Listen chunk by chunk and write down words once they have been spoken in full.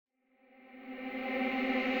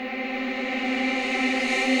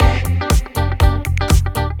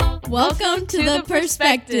Welcome to the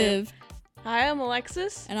Perspective. Hi, I'm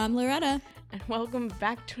Alexis, And I'm Loretta. and welcome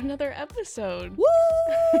back to another episode.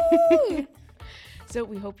 Woo! So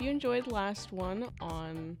we hope you enjoyed the last one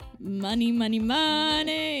on Money.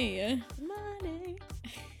 money.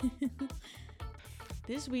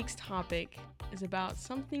 This week's topic is about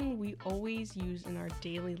something we always use in our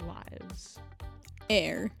daily lives.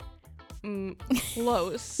 Air.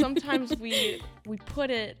 Close. Sometimes we put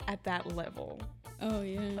it at that level Oh,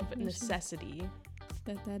 yeah. of necessity,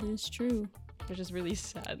 That is true. which is really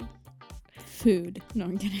sad. Food. No,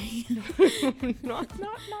 I'm kidding. not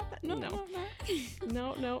that. No.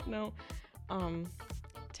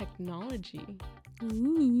 Technology.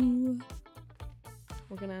 Ooh.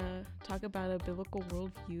 We're gonna talk about a biblical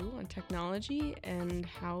worldview on technology and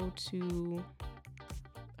how to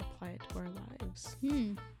apply it to our lives.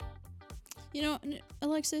 You know,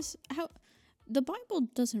 Alexis, how the Bible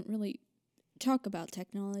doesn't really talk about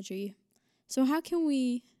technology. So how can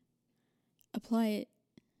we apply it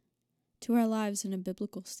to our lives in a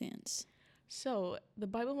biblical stance? So the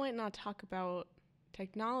Bible might not talk about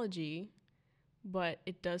technology, but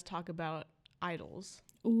it does talk about idols.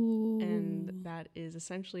 Ooh. And that is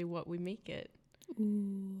essentially what we make it.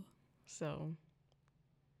 Ooh. So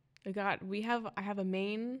I have a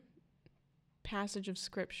main passage of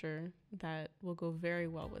scripture that will go very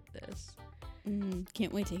well with this.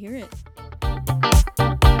 Can't wait to hear it.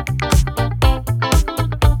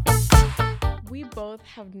 We both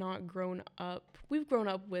have not grown up. We've grown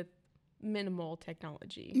up with minimal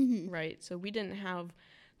technology, right? So we didn't have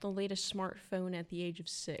the latest smartphone at the age of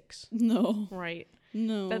 6. No. Right.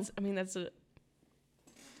 No. That's a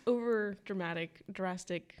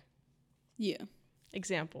drastic yeah.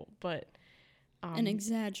 example, but An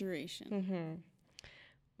exaggeration.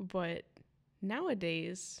 But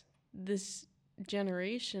nowadays, this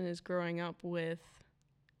generation is growing up with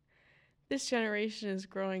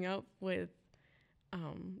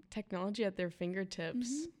technology at their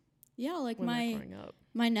fingertips. Yeah, like when they're growing up.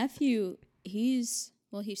 my nephew, he's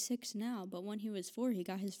 6 now, but when he was 4, he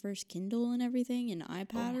got his first Kindle and everything, an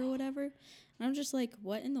iPad or whatever. And I'm just like,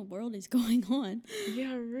 what in the world is going on?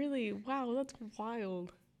 Yeah, really. Wow, that's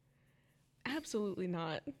wild. Absolutely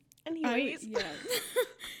not. Anyways,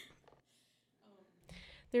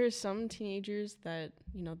 there are some teenagers that,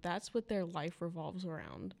 that's what their life revolves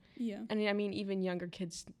around. Yeah. And I mean, even younger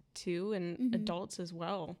kids too, and adults as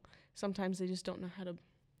well. Sometimes they just don't know how to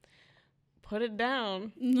put it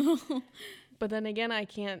down. No. But then again, I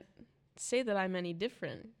can't say that I'm any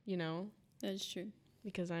different, That's true.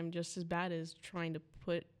 because I'm just as bad as trying to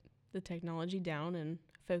put the technology down and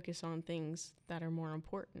focus on things that are more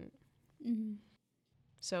important.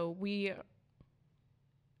 So we,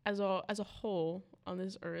 as a whole on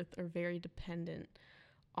this earth, are very dependent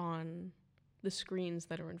on the screens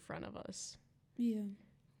that are in front of us. Yeah.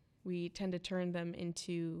 We tend to turn them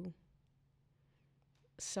into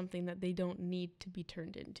something that they don't need to be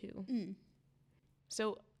turned into.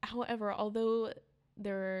 So, however, although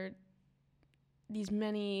there are these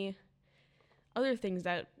many other things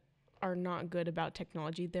that are not good about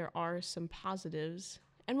technology, there are some positives,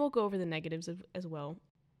 and we'll go over the negatives as well.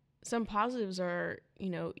 Some positives are,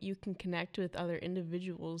 you can connect with other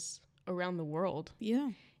individuals around the world.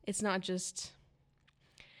 Yeah. It's not just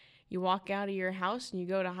you walk out of your house and you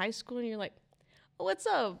go to high school and you're like, oh, what's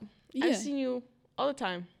up? Yeah. I've seen you all the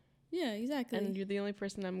time. Yeah, exactly. And you're the only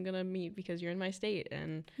person I'm going to meet because you're in my state.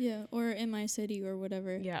 And yeah, or in my city or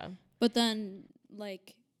whatever. yeah. But then,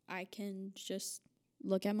 I can just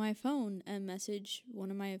look at my phone and message one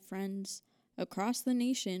of my friends across the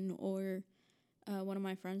nation, or one of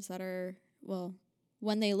my friends that are,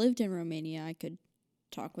 when they lived in Romania, I could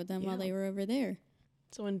talk with them while they were over there.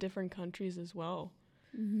 So in different countries as well.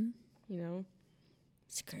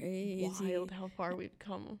 It's crazy. Wild how far we've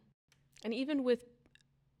come. And even with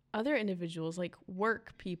other individuals, like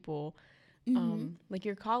work people, like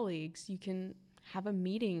your colleagues, you can have a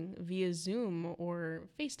meeting via Zoom or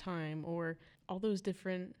FaceTime or all those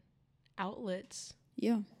different outlets.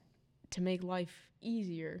 Yeah. To make life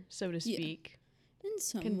easier, so to speak. In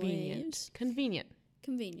some ways. Convenient.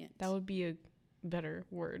 That would be a better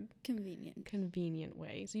word. Convenient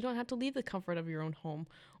way. So you don't have to leave the comfort of your own home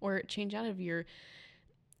or change out of your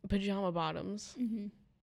pajama bottoms.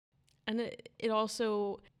 And it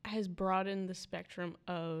also has broadened the spectrum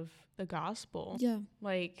of the gospel. Yeah.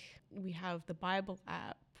 Like, we have the Bible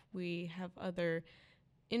app. We have other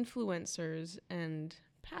influencers and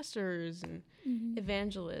pastors and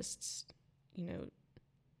evangelists,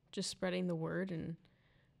 just spreading the word and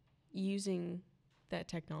using that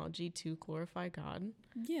technology to glorify God.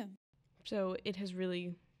 Yeah. So it has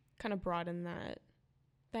really kind of broadened that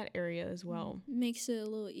that area as well. Makes it a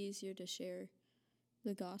little easier to share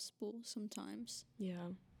the gospel sometimes. Yeah.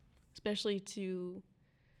 Especially to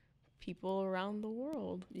people around the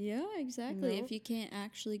world. Yeah, exactly. You know? If you can't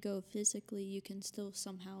actually go physically, you can still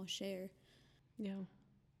somehow share. Yeah.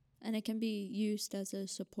 And it can be used as a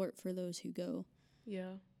support for those who go.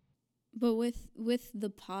 Yeah. But with the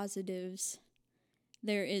positives,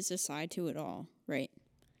 there is a side to it all, right?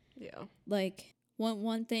 Yeah. Like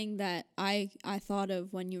one thing that I thought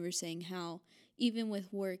of when you were saying how even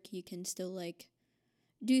with work you can still like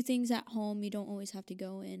do things at home, you don't always have to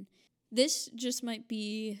go in. This just might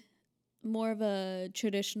be more of a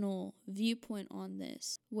traditional viewpoint on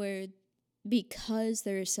this, where because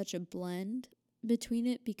there is such a blend between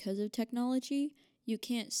it because of technology, you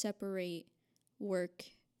can't separate work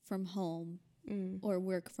from home or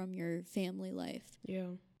work from your family life.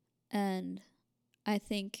 Yeah. And I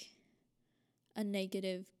think a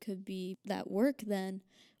negative could be that work then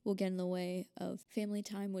will get in the way of family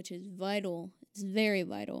time, which is vital. It's very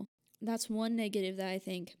vital. That's one negative that I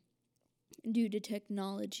think due to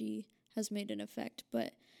technology has made an effect.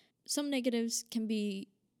 But some negatives can be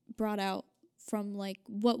brought out from like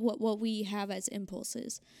what we have as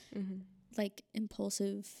impulses. Like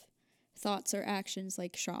impulsive thoughts or actions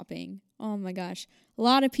like shopping. Oh my gosh. A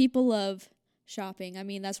lot of people love shopping. I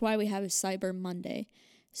mean, that's why we have a Cyber Monday.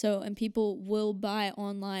 So, and people will buy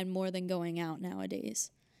online more than going out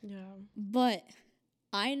nowadays. Yeah. But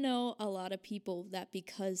I know a lot of people that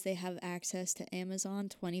because they have access to Amazon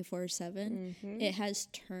 24/7, it has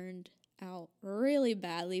turned out really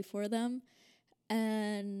badly for them.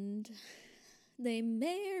 And they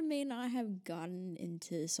may or may not have gotten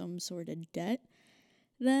into some sort of debt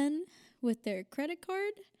then with their credit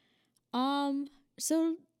card.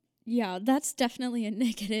 So yeah, that's definitely a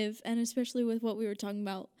negative, and especially with what we were talking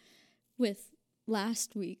about with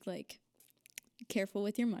last week, like careful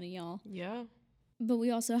with your money, y'all. Yeah. But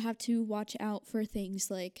we also have to watch out for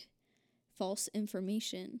things like false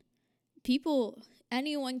information.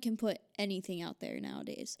 Anyone can put anything out there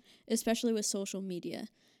nowadays, especially with social media.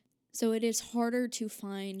 So it is harder to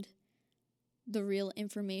find the real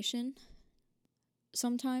information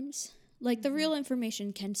sometimes. Like the real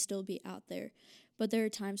information can still be out there, but there are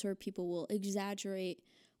times where people will exaggerate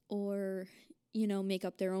or, make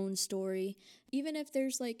up their own story. Even if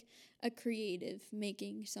there's like a creative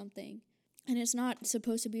making something and it's not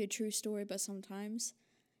supposed to be a true story, but sometimes,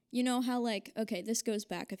 you know how like, okay, this goes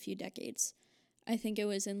back a few decades. I think it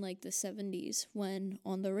was in like the 70s when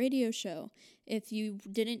on the radio show, if you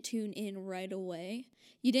didn't tune in right away,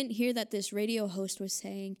 you didn't hear that this radio host was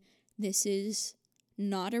saying, this is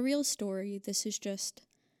not a real story. This is just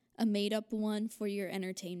a made up one for your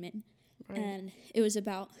entertainment. Right. And it was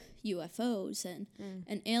about UFOs and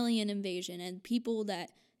an alien invasion, and people that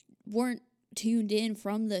weren't tuned in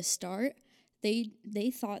from the start, they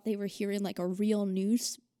thought they were hearing like a real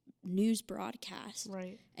news broadcast.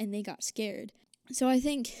 Right. And they got scared. So I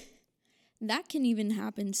think that can even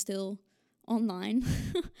happen still online.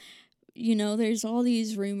 There's all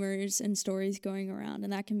these rumors and stories going around,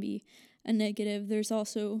 and that can be a negative. There's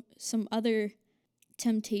also some other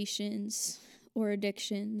temptations or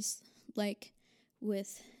addictions, like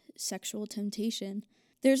with sexual temptation.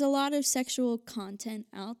 There's a lot of sexual content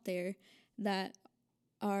out there that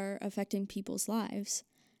are affecting people's lives.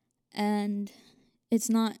 And it's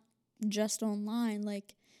not just online,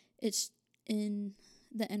 like it's in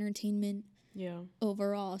the entertainment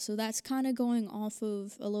overall. So that's kind of going off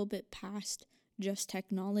of a little bit past just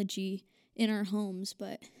technology in our homes,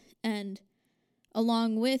 and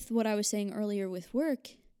along with what I was saying earlier with work,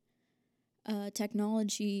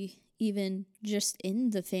 technology even just in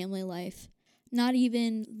the family life, not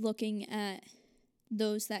even looking at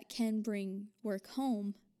those that can bring work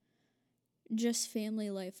home, just family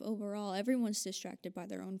life overall. Everyone's distracted by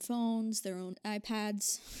their own phones, their own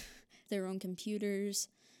iPads, their own computers,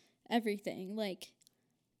 everything. Like,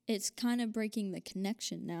 it's kind of breaking the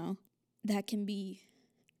connection now. That can be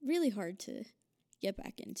really hard to get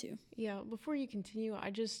back into. Yeah, before you continue,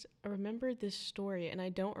 I remembered this story, and I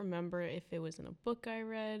don't remember if it was in a book I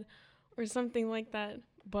read or something like that,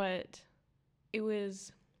 but it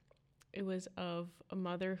was of a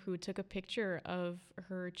mother who took a picture of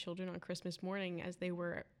her children on Christmas morning as they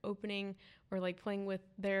were opening or like playing with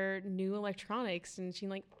their new electronics, and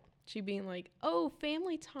she being like, "Oh,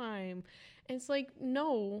 family time." And it's like,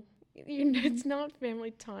 no, it's not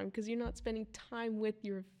family time, because you're not spending time with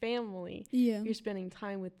your family. Yeah. You're spending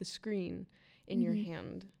time with the screen in your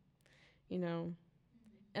hand,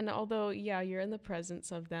 And although, you're in the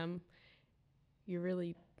presence of them, you're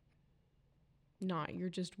really not. You're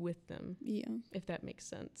just with them. Yeah. If that makes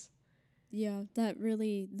sense. Yeah, that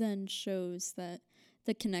really then shows that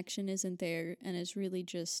the connection isn't there and is really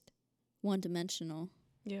just one-dimensional.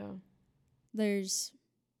 Yeah. There's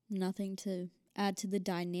nothing to add to the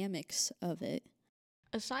dynamics of it.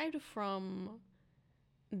 Aside from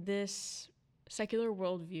this secular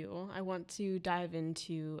worldview, I want to dive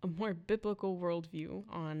into a more biblical worldview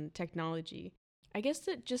on technology. I guess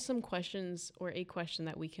that just some questions, or a question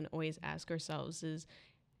that we can always ask ourselves is,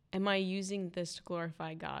 am I using this to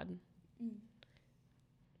glorify God?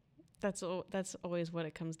 That's always what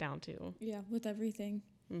it comes down to. Yeah, with everything.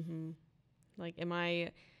 Mm-hmm. Like, am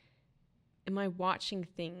I watching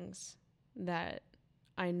things that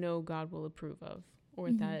I know God will approve of,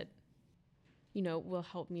 or that, will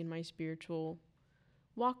help me in my spiritual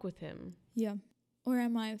walk with Him? Yeah. Or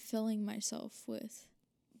am I filling myself with,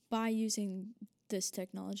 by using this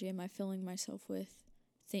technology, am I filling myself with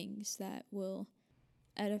things that will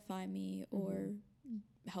edify me or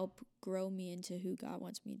help grow me into who God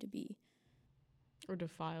wants me to be? Or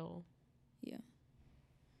defile. Yeah.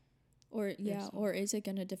 Or, yourself. or is it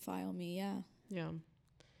going to defile me? Yeah. Yeah.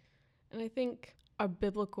 And I think our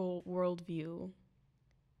biblical worldview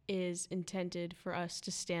is intended for us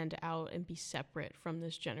to stand out and be separate from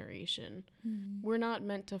this generation. We're not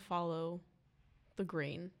meant to follow the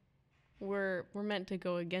grain. We're meant to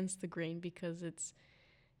go against the grain, because it's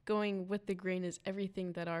going with the grain is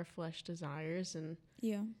everything that our flesh desires and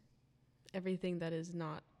everything that is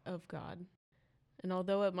not of God. And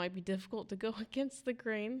although it might be difficult to go against the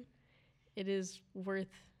grain, it is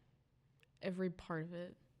worth every part of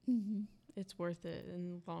it. It's worth it in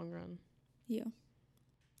the long run. Yeah.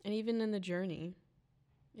 And even in the journey,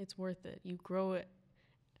 it's worth it. You grow it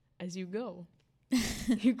as you go.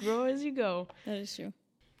 You grow as you go. That is true.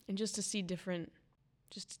 And just to see different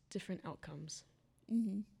outcomes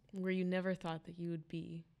where you never thought that you would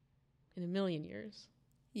be in a million years.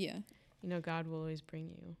 Yeah. God will always bring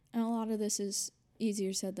you. And a lot of this is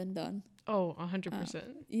easier said than done. Oh, 100%.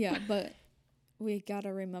 Yeah, but we got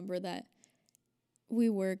to remember that we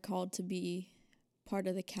were called to be part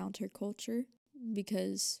of the counterculture,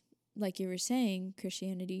 because, like you were saying,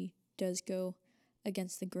 Christianity does go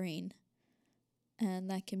against the grain. And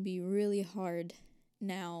that can be really hard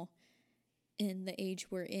now in the age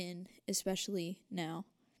we're in, especially now.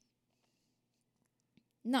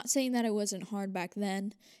 Not saying that it wasn't hard back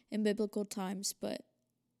then in biblical times, but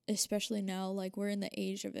especially now, like, we're in the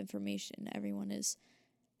age of information. Everyone is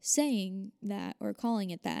saying that or calling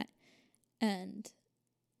it that, and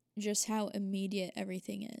just how immediate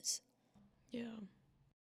everything is. Yeah.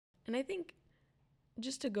 And I think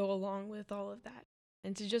just to go along with all of that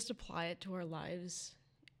and to just apply it to our lives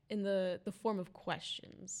in the form of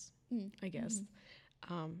questions, I guess.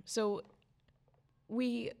 So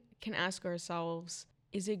we can ask ourselves,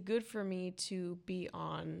 is it good for me to be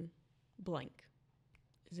on blank?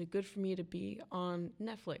 Is it good for me to be on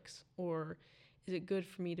Netflix? Or is it good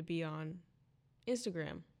for me to be on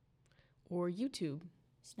Instagram or YouTube?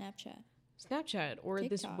 Snapchat or TikTok.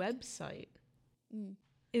 This website?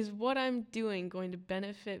 Is what I'm doing going to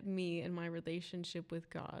benefit me in my relationship with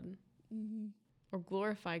God? Or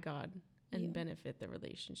glorify God and benefit the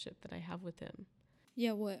relationship that I have with Him?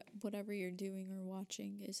 Yeah, whatever you're doing or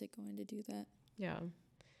watching, is it going to do that? Yeah.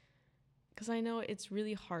 Because I know it's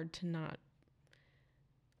really hard to not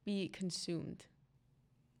be consumed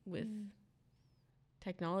with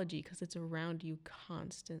technology, because it's around you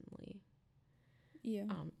constantly. Yeah.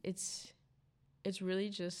 It's really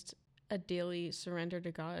just a daily surrender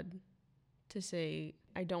to God to say,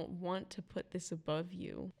 I don't want to put this above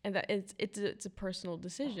you. And that it's a personal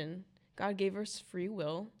decision. God gave us free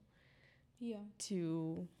will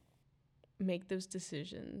to make those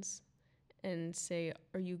decisions and say,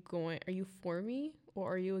 are you for me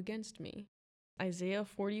or are you against me? Isaiah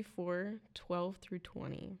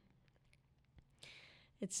 44:12-20.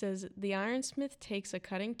 It says, the ironsmith takes a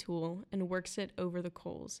cutting tool and works it over the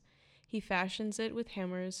coals. He fashions it with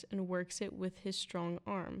hammers and works it with his strong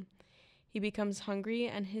arm. He becomes hungry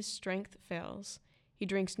and his strength fails. He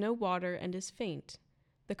drinks no water and is faint.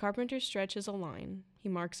 The carpenter stretches a line. He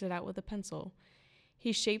marks it out with a pencil.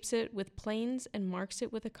 He shapes it with planes and marks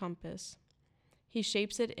it with a compass. He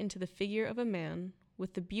shapes it into the figure of a man,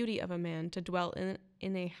 with the beauty of a man to dwell in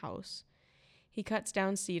a house. He cuts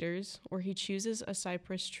down cedars, or he chooses a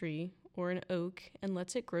cypress tree or an oak and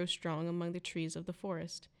lets it grow strong among the trees of the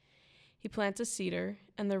forest. He plants a cedar,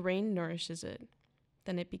 and the rain nourishes it.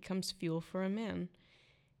 Then it becomes fuel for a man.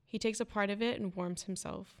 He takes a part of it and warms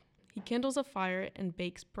himself. He kindles a fire and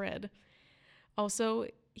bakes bread. Also,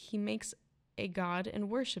 he makes a god and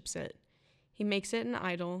worships it. He makes it an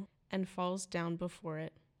idol and falls down before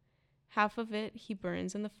it. Half of it he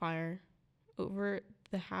burns in the fire, over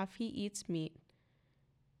the half he eats meat.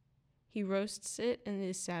 He roasts it and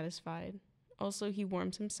is satisfied. Also, he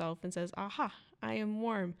warms himself and says, "Aha, I am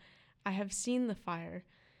warm. I have seen the fire."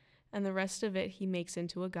 And the rest of it he makes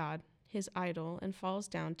into a god, his idol, and falls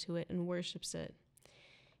down to it and worships it.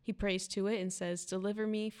 He prays to it and says, "Deliver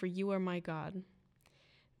me, for you are my God."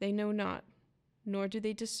 They know not, nor do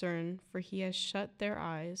they discern, for he has shut their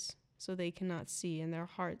eyes, so they cannot see, and their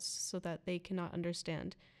hearts, so that they cannot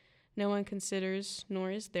understand. No one considers,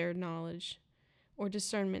 nor is there knowledge or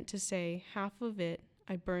discernment to say, "Half of it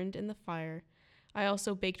I burned in the fire. I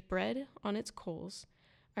also baked bread on its coals.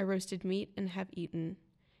 I roasted meat and have eaten.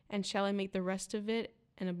 And shall I make the rest of it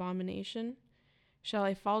an abomination? Shall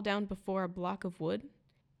I fall down before a block of wood?"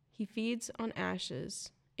 He feeds on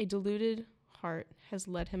ashes. A deluded heart has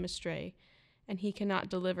led him astray, and he cannot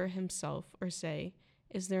deliver himself or say,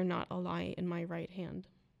 "Is there not a lie in my right hand?"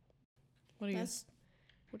 What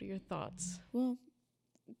are your thoughts? Well,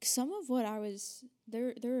 some of what I was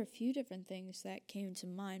there are a few different things that came to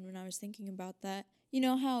mind when I was thinking about that. You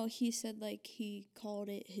know how he said like he called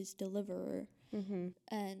it his deliverer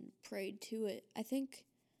and prayed to it. I think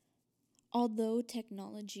although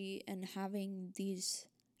technology and having these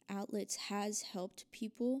outlets has helped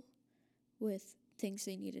people with things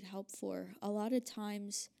they needed help for, a lot of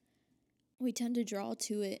times we tend to draw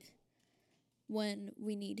to it when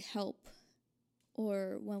we need help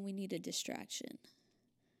or when we need a distraction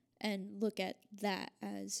and look at that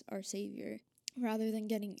as our savior rather than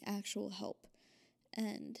getting actual help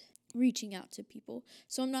and reaching out to people.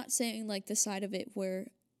 So I'm not saying like the side of it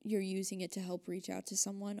where you're using it to help reach out to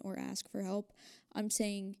someone or ask for help. I'm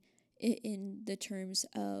saying it in the terms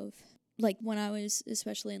of like when I was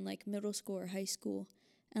especially in like middle school or high school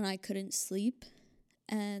and I couldn't sleep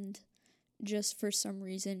and just for some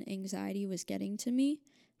reason anxiety was getting to me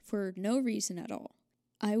for no reason at all.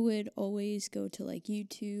 I would always go to like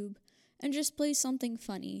YouTube and just play something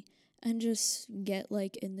funny and just get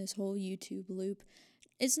like in this whole YouTube loop.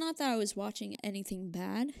 It's not that I was watching anything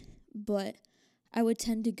bad, but I would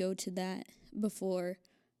tend to go to that before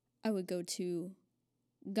I would go to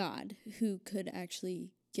God, who could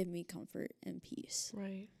actually give me comfort and peace.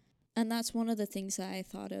 Right. And that's one of the things that I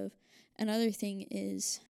thought of. Another thing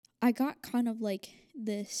is I got kind of like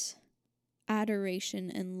this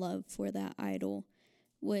adoration and love for that idol,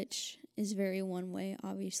 which is very one way,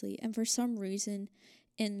 obviously. And for some reason,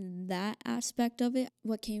 in that aspect of it,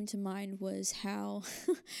 what came to mind was how,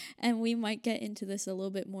 and we might get into this a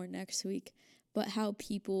little bit more next week, but how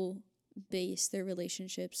people base their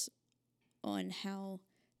relationships on how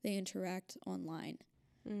they interact online.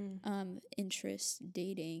 Interests,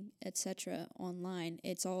 dating, etc. online.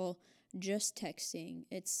 It's all just texting.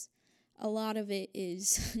 It's a lot of it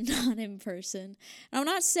is not in person. I'm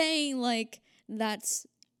not saying like that's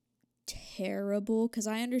terrible because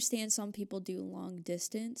I understand some people do long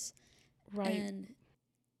distance. Right. And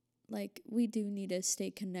like we do need to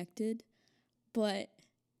stay connected, but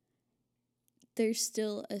there's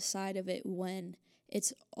still a side of it when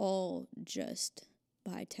it's all just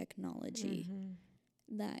by technology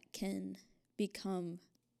that can become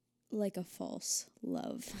like a false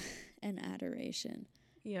love and adoration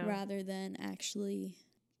rather than actually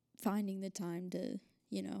finding the time to,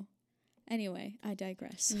 Anyway, I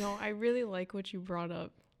digress. No, I really like what you brought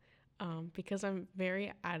up because I'm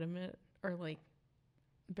very adamant or like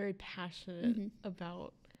very passionate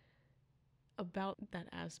about that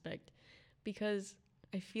aspect because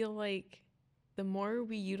I feel like the more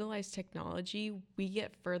we utilize technology, we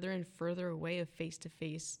get further and further away of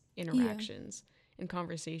face-to-face interactions and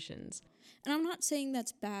conversations. And I'm not saying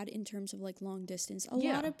that's bad in terms of like long distance. A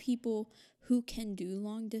lot of people who can do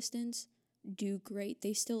long distance do great.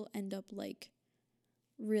 They still end up like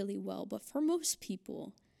really well. But for most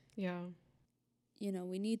people,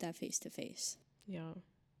 we need that face-to-face. Yeah.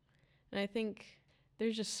 And I think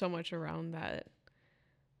there's just so much around that.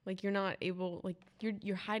 Like you're not able, like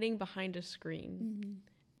you're hiding behind a screen.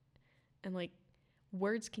 And like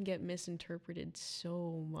words can get misinterpreted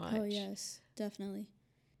so much. Oh, yes, definitely.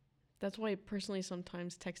 That's why personally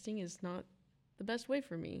sometimes texting is not the best way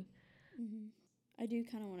for me. I do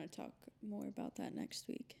kind of want to talk more about that next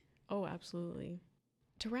week. Oh, absolutely.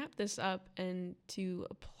 To wrap this up and to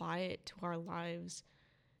apply it to our lives,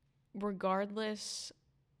 regardless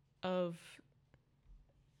of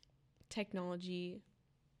technology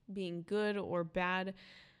being good or bad,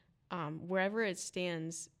 wherever it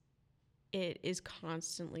stands, it is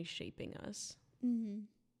constantly shaping us.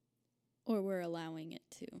 Or we're allowing it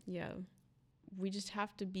to. Yeah. We just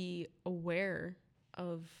have to be aware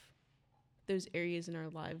of those areas in our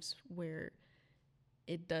lives where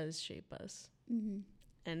it does shape us.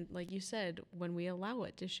 And like you said, when we allow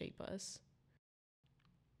it to shape us.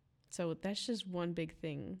 So that's just one big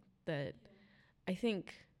thing that I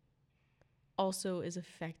think also is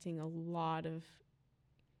affecting a lot of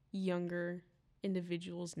younger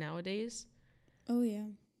individuals nowadays. Oh, yeah,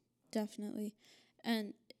 definitely.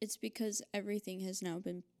 And it's because everything has now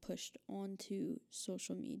been pushed onto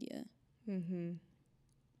social media. Mm-hmm.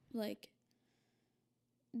 Like,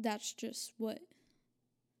 that's just what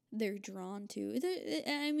they're drawn to.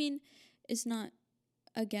 I mean, it's not,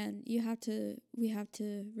 again, we have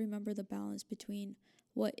to remember the balance between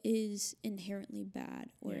what is inherently bad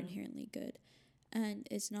or inherently good. And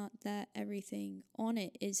it's not that everything on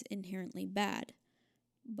it is inherently bad,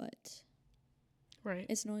 but right,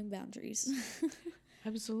 it's knowing boundaries.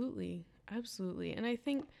 Absolutely. And I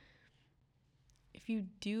think if you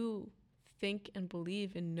do think and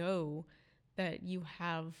believe and know that you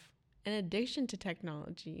have an addiction to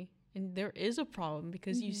technology and there is a problem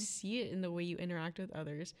because you see it in the way you interact with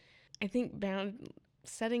others, I think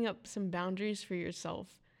setting up some boundaries for yourself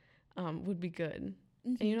would be good.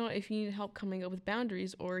 And you know, if you need help coming up with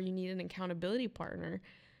boundaries or you need an accountability partner,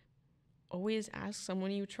 always ask someone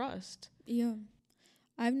you trust. Yeah.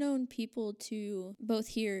 I've known people to, both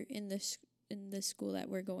here in the school that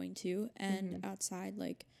we're going to and outside,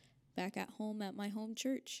 like back at home at my home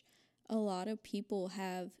church, a lot of people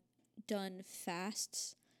have done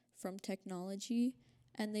fasts from technology,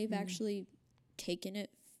 and they've actually taken it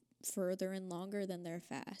further and longer than their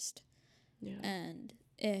fast. Yeah. And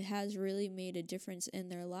it has really made a difference in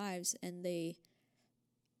their lives, and they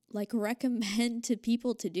like recommend to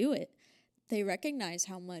people to do it. They recognize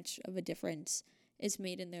how much of a difference it's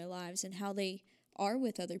made in their lives and how they are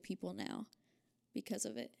with other people now because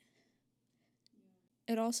of it.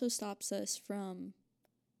 It also stops us from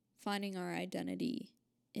finding our identity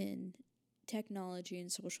in technology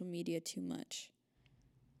and social media too much.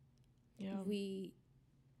 Yeah. We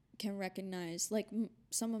can recognize, like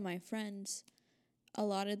some of my friends, a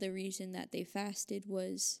lot of the reason that they fasted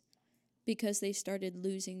was because they started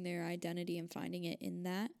losing their identity and finding it in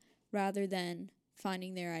that rather than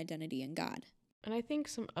finding their identity in God. And I think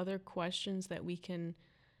some other questions that we can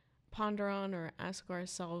ponder on or ask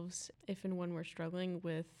ourselves if and when we're struggling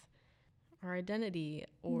with our identity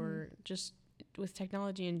or just with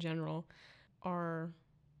technology in general are,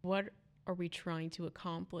 what are we trying to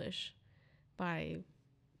accomplish by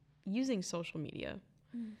using social media?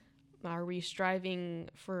 Are we striving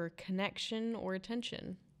for connection or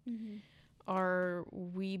attention? Are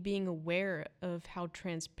we being aware of how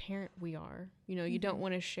transparent we are? You know, you don't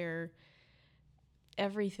want to share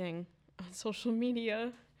everything on social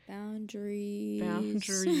media. Boundaries.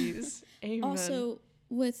 Amen. Also,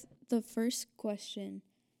 with the first question,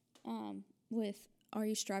 with are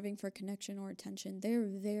you striving for connection or attention, they're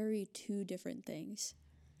very two different things.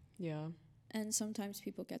 Yeah. And sometimes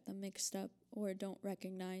people get them mixed up or don't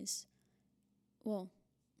recognize, well,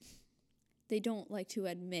 they don't like to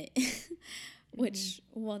admit which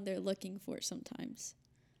one they're looking for sometimes.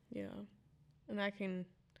 Yeah. And that can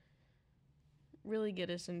really get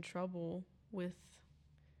us in trouble with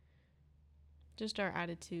just our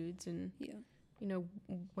attitudes and, you know,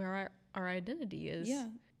 where our identity is. Yeah.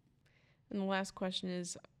 And the last question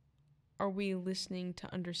is, are we listening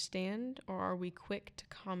to understand or are we quick to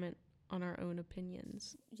comment on our own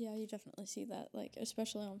opinions? Yeah, you definitely see that, like,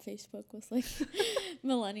 especially on Facebook with, like,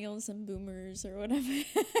 millennials and boomers or whatever.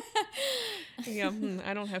 Yeah,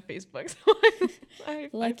 I don't have Facebook, so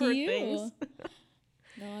I've heard you. things.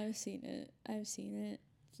 No, I've seen it.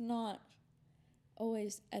 It's not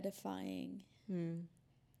always edifying.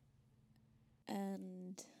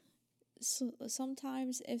 And so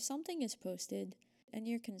sometimes if something is posted and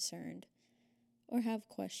you're concerned or have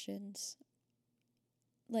questions,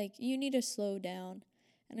 like, you need to slow down,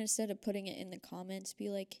 and instead of putting it in the comments, be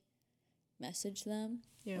like, message them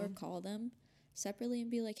or call them separately and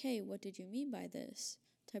be like, hey, what did you mean by this,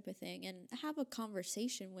 type of thing, and have a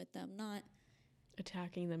conversation with them, not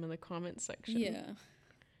attacking them in the comments section. Yeah.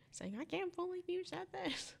 Saying, I can't believe you said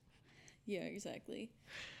this. Yeah, exactly.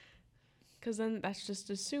 Because then that's just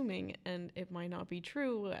assuming, and it might not be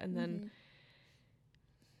true, and then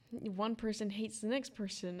one person hates the next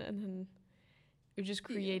person, and then you're just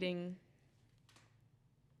creating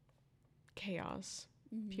chaos,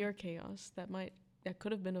 pure chaos that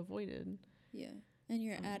could have been avoided. Yeah, and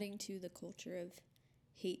you're adding to the culture of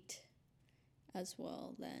hate as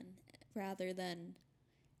well, then, rather than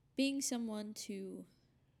being someone to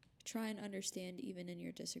try and understand even in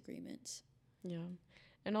your disagreements. Yeah,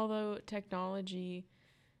 and although technology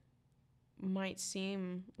might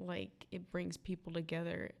seem like it brings people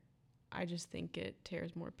together, I just think it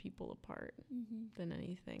tears more people apart than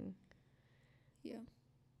anything. Yeah.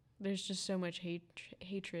 There's just so much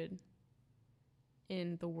hatred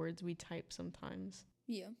in the words we type sometimes.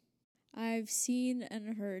 Yeah. I've seen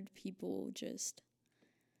and heard people just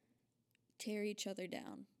tear each other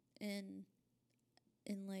down in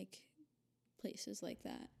like places like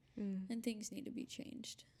that. And things need to be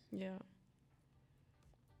changed. Yeah.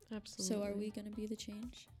 Absolutely. So are we going to be the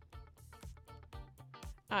change?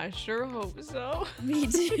 I sure hope so. Me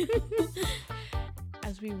too.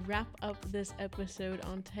 As we wrap up this episode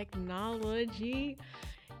on technology,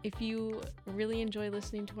 if you really enjoy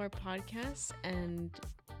listening to our podcasts and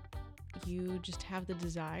you just have the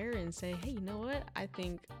desire and say, hey, you know what? I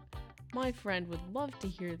think my friend would love to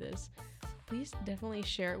hear this. Please definitely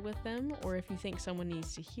share it with them. Or if you think someone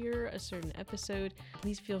needs to hear a certain episode,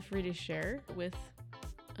 please feel free to share with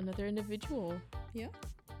another individual. Yeah.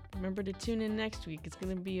 Remember to tune in next week. It's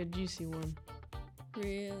going to be a juicy one.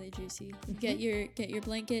 Really juicy. Get your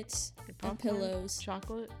blankets Your and popcorn, pillows.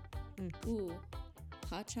 chocolate. Ooh.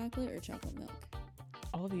 Hot chocolate or chocolate milk?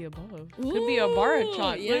 All the above. Could be a bar of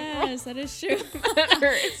chocolate. Yes, that is true. That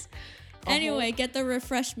hurts. Anyway, get the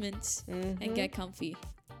refreshments and get comfy.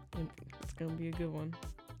 It's going to be a good one.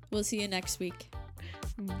 We'll see you next week.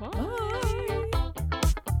 Bye. Bye.